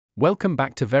Welcome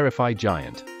back to Verify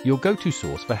Giant, your go-to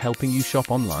source for helping you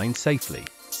shop online safely.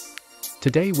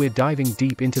 Today we're diving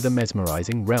deep into the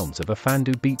mesmerizing realms of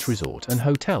Afandou beach resort and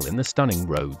hotel in the stunning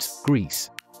Rhodes, Greece.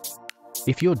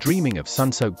 If you're dreaming of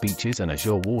sun-soaked beaches and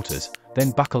azure waters,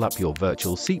 then buckle up your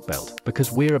virtual seatbelt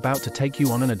because we're about to take you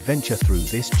on an adventure through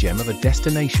this gem of a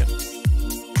destination.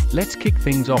 Let's kick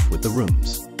things off with the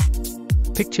rooms.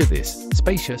 Picture this,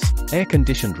 spacious,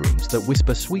 air-conditioned rooms that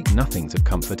whisper sweet nothings of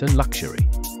comfort and luxury.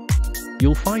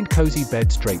 You'll find cozy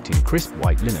beds draped in crisp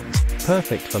white linens,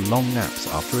 perfect for long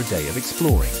naps after a day of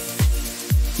exploring.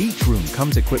 Each room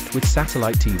comes equipped with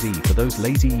satellite TV for those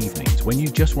lazy evenings when you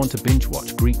just want to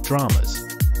binge-watch Greek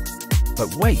dramas.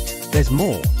 But wait, there's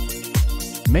more!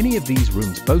 Many of these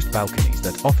rooms boast balconies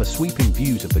that offer sweeping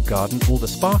views of the garden or the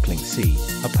sparkling sea,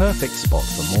 a perfect spot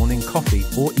for morning coffee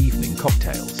or evening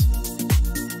cocktails.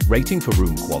 Rating for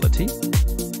room quality?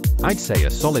 I'd say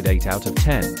a solid 8 out of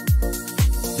 10.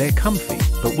 They're comfy,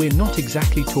 but we're not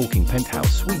exactly talking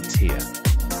penthouse suites here.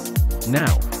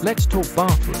 Now, let's talk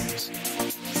bathrooms.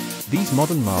 These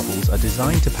modern marvels are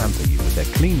designed to pamper you with their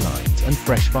clean lines and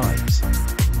fresh vibes.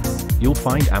 You'll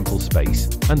find ample space,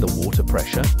 and the water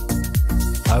pressure?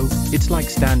 Oh, it's like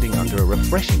standing under a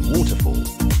refreshing waterfall.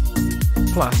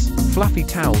 Plus, fluffy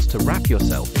towels to wrap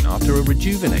yourself in after a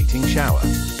rejuvenating shower.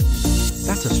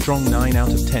 That's a strong 9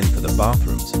 out of 10 for the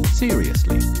bathrooms.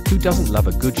 Seriously, who doesn't love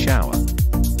a good shower?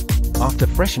 After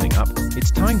freshening up, it's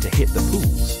time to hit the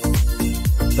pools.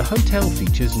 The hotel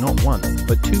features not one,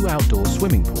 but 2 outdoor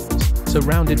swimming pools,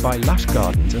 surrounded by lush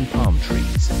gardens and palm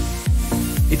trees.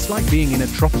 It's like being in a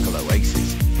tropical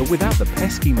oasis, but without the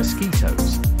pesky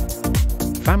mosquitoes.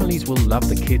 Families will love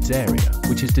the kids area,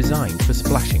 which is designed for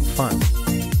splashing fun.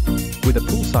 With a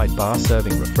poolside bar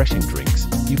serving refreshing drinks,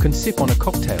 you can sip on a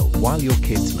cocktail while your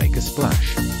kids make a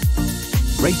splash.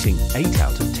 Rating 8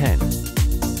 out of 10.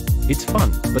 It's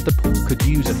fun, but the pool could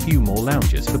use a few more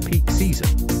lounges for peak season.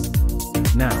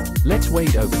 Now, let's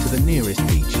wade over to the nearest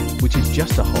beach, which is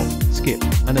just a hop, skip,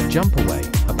 and a jump away,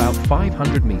 about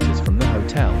 500 meters from the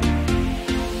hotel.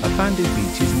 Afandou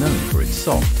Beach is known for its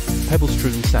soft,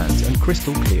 pebble-strewn sands and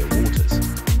crystal-clear waters.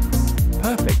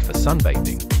 Perfect for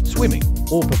sunbathing, swimming,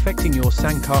 or perfecting your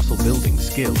sandcastle building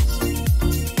skills.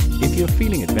 If you're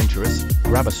feeling adventurous,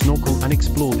 grab a snorkel and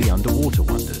explore the underwater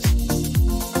wonders.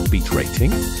 Beach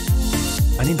rating?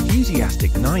 An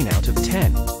enthusiastic 9 out of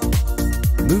 10.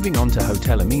 Moving on to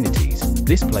hotel amenities,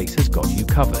 this place has got you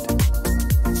covered.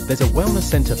 There's a wellness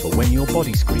center for when your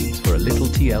body screams for a little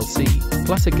TLC,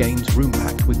 plus a games room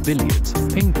packed with billiards,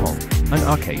 ping pong, and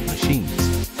arcade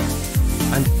machines.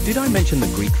 And did I mention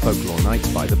the Greek folklore nights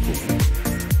by the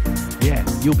pool? Yeah,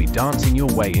 you'll be dancing your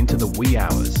way into the wee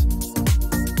hours.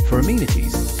 For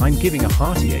amenities, I'm giving a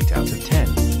hearty 8 out of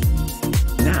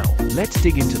 10. Now, let's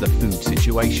dig into the food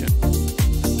situation.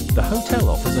 The hotel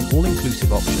offers an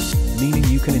all-inclusive option, meaning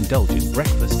you can indulge in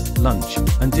breakfast, lunch,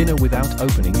 and dinner without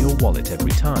opening your wallet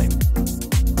every time.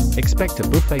 Expect a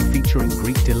buffet featuring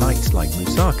Greek delights like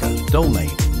moussaka,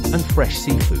 dolmades, and fresh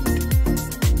seafood.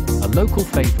 A local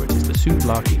favorite is the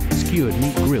souvlaki, skewered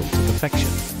meat grilled to perfection.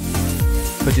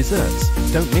 For desserts,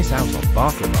 don't miss out on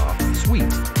baklava,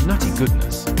 sweet, nutty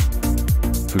goodness.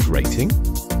 Food rating?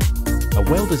 A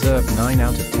well-deserved 9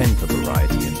 out of 10 for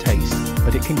variety and taste,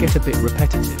 but it can get a bit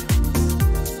repetitive.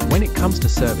 When it comes to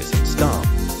service and staff,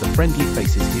 the friendly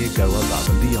faces here go above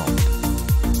and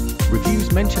beyond.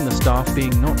 Reviews mention the staff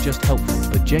being not just helpful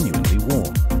but genuinely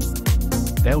warm.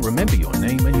 They'll remember your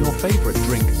name and your favorite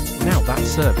drink. Now that's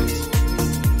service.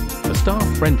 For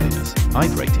staff friendliness,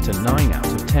 I'd rate it a 9 out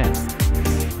of 10.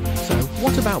 So,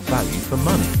 what about value for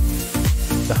money?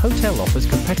 The hotel offers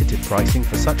competitive pricing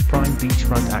for such prime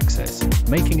beachfront access,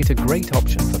 making it a great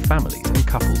option for families and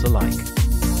couples alike.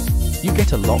 You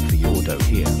get a lot for your dough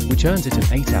here, which earns it an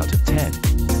 8 out of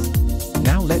 10.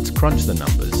 Now let's crunch the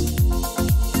numbers.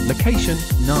 Location,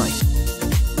 9.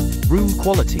 Room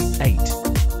quality, 8.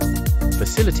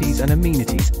 Facilities and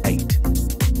amenities, 8.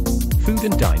 Food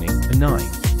and dining, 9.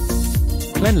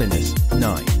 Cleanliness,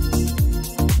 9.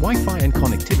 Wi-Fi and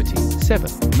connectivity,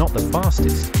 7. Not the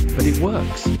fastest, but it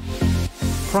works.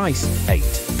 Price, 8.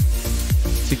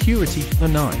 Security, a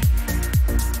 9.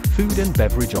 Food and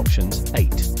beverage options, 8.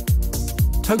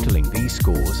 Totaling these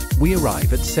scores, we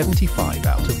arrive at 75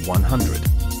 out of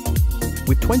 100.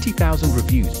 With 20,000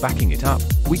 reviews backing it up,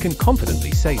 we can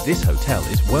confidently say this hotel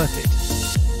is worth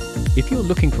it. If you're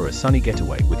looking for a sunny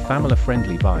getaway with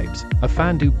family-friendly vibes,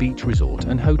 Afandou Beach Resort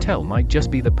and Hotel might just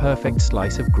be the perfect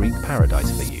slice of Greek paradise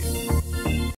for you.